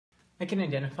I can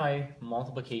identify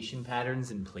multiplication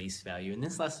patterns in place value. In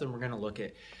this lesson, we're going to look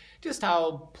at just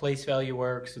how place value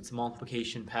works, its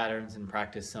multiplication patterns, and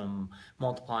practice some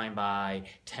multiplying by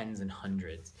tens and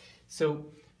hundreds. So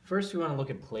first we want to look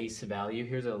at place value.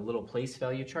 Here's a little place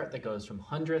value chart that goes from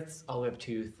hundredths all the way up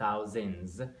to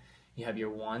thousands. You have your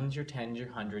ones, your tens,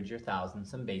 your hundreds, your thousands,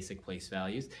 some basic place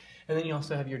values. And then you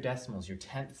also have your decimals, your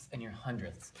tenths and your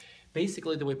hundredths.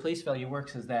 Basically, the way place value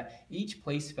works is that each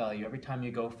place value, every time you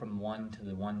go from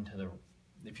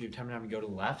if you go to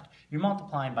the left, you're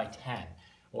multiplying by 10,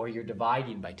 or you're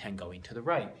dividing by 10 going to the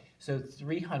right. So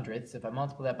 3 hundredths, if I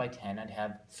multiply that by 10, I'd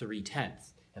have 3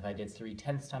 tenths. If I did 3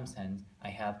 tenths times 10, I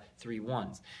have 3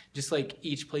 ones. Just like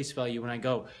each place value, when I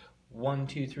go 1,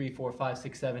 2, 3, 4, 5,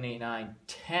 6, 7, 8, 9,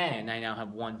 10, I now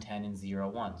have 1 10 and 0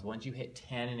 ones. Once you hit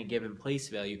 10 in a given place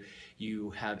value,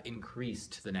 you have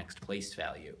increased to the next place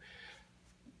value.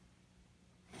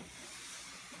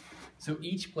 So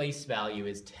each place value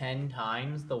is 10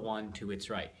 times the one to its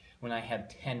right. When I have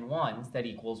 10 ones, that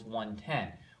equals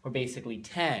 110. Or basically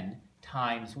 10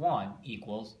 times 1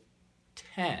 equals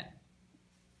 10.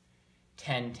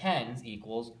 10 tens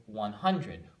equals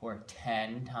 100. Or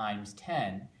 10 times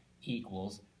 10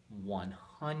 equals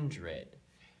 100.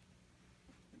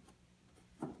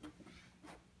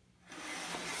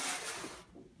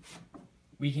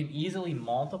 We can easily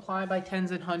multiply by tens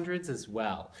and hundreds as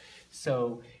well.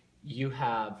 So you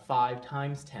have 5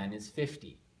 times 10 is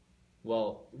 50.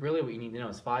 Well, really what you need to know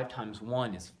is 5 times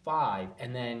 1 is 5,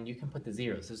 and then you can put the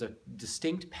zeros. There's a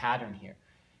distinct pattern here.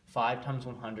 5 times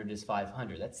 100 is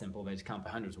 500. That's simple, but I just count by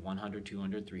hundreds. 100,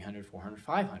 200, 300, 400,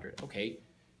 500. Okay,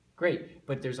 great.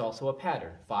 But there's also a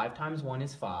pattern. 5 times 1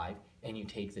 is 5, and you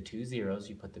take the 2 zeros,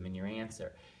 you put them in your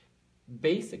answer.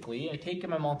 Basically, I take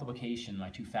my multiplication, my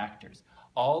two factors.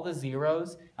 All the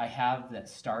zeros I have that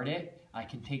start it, I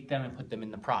can take them and put them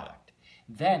in the product.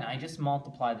 Then I just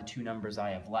multiply the two numbers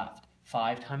I have left.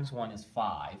 5 times 1 is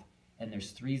 5, and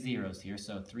there's 3 zeros here,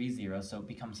 so 3 zeros, so it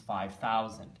becomes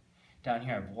 5,000. Down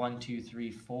here I have 1, 2,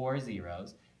 3, 4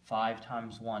 zeros. 5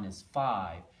 times 1 is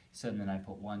 5, so then I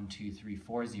put 1, 2, 3,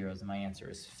 4 zeros, and my answer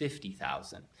is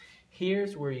 50,000.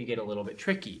 Here's where you get a little bit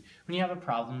tricky. When you have a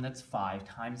problem that's 5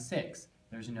 times 6.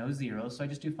 There's no zeros, so I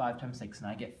just do 5 times 6 and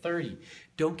I get 30.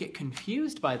 Don't get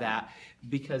confused by that,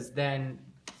 because then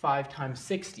 5 times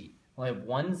 60. Well, I have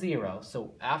 1 0,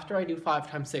 so after I do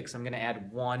 5 times 6, I'm going to add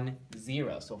 1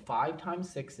 0. So 5 times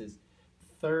 6 is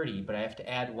 30, but I have to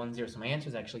add 1 0, so my answer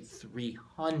is actually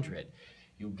 300.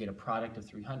 You'll get a product of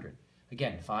 300.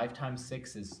 Again, 5 times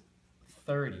 6 is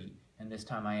 30, and this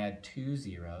time I add 2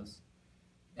 zeros,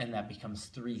 and that becomes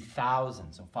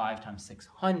 3,000. So 5 times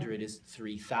 600 is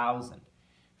 3,000.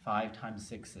 5 times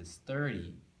 6 is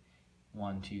 30.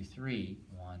 1, 2, 3.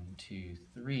 1, 2,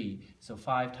 3. So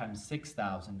 5 times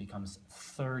 6,000 becomes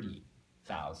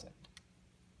 30,000.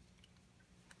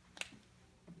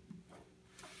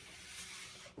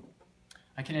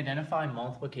 I can identify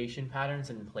multiplication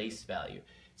patterns in place value.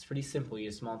 It's pretty simple. You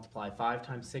just multiply 5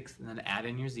 times 6 and then add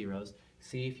in your zeros.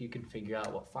 See if you can figure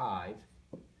out what 5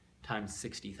 times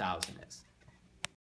 60,000 is.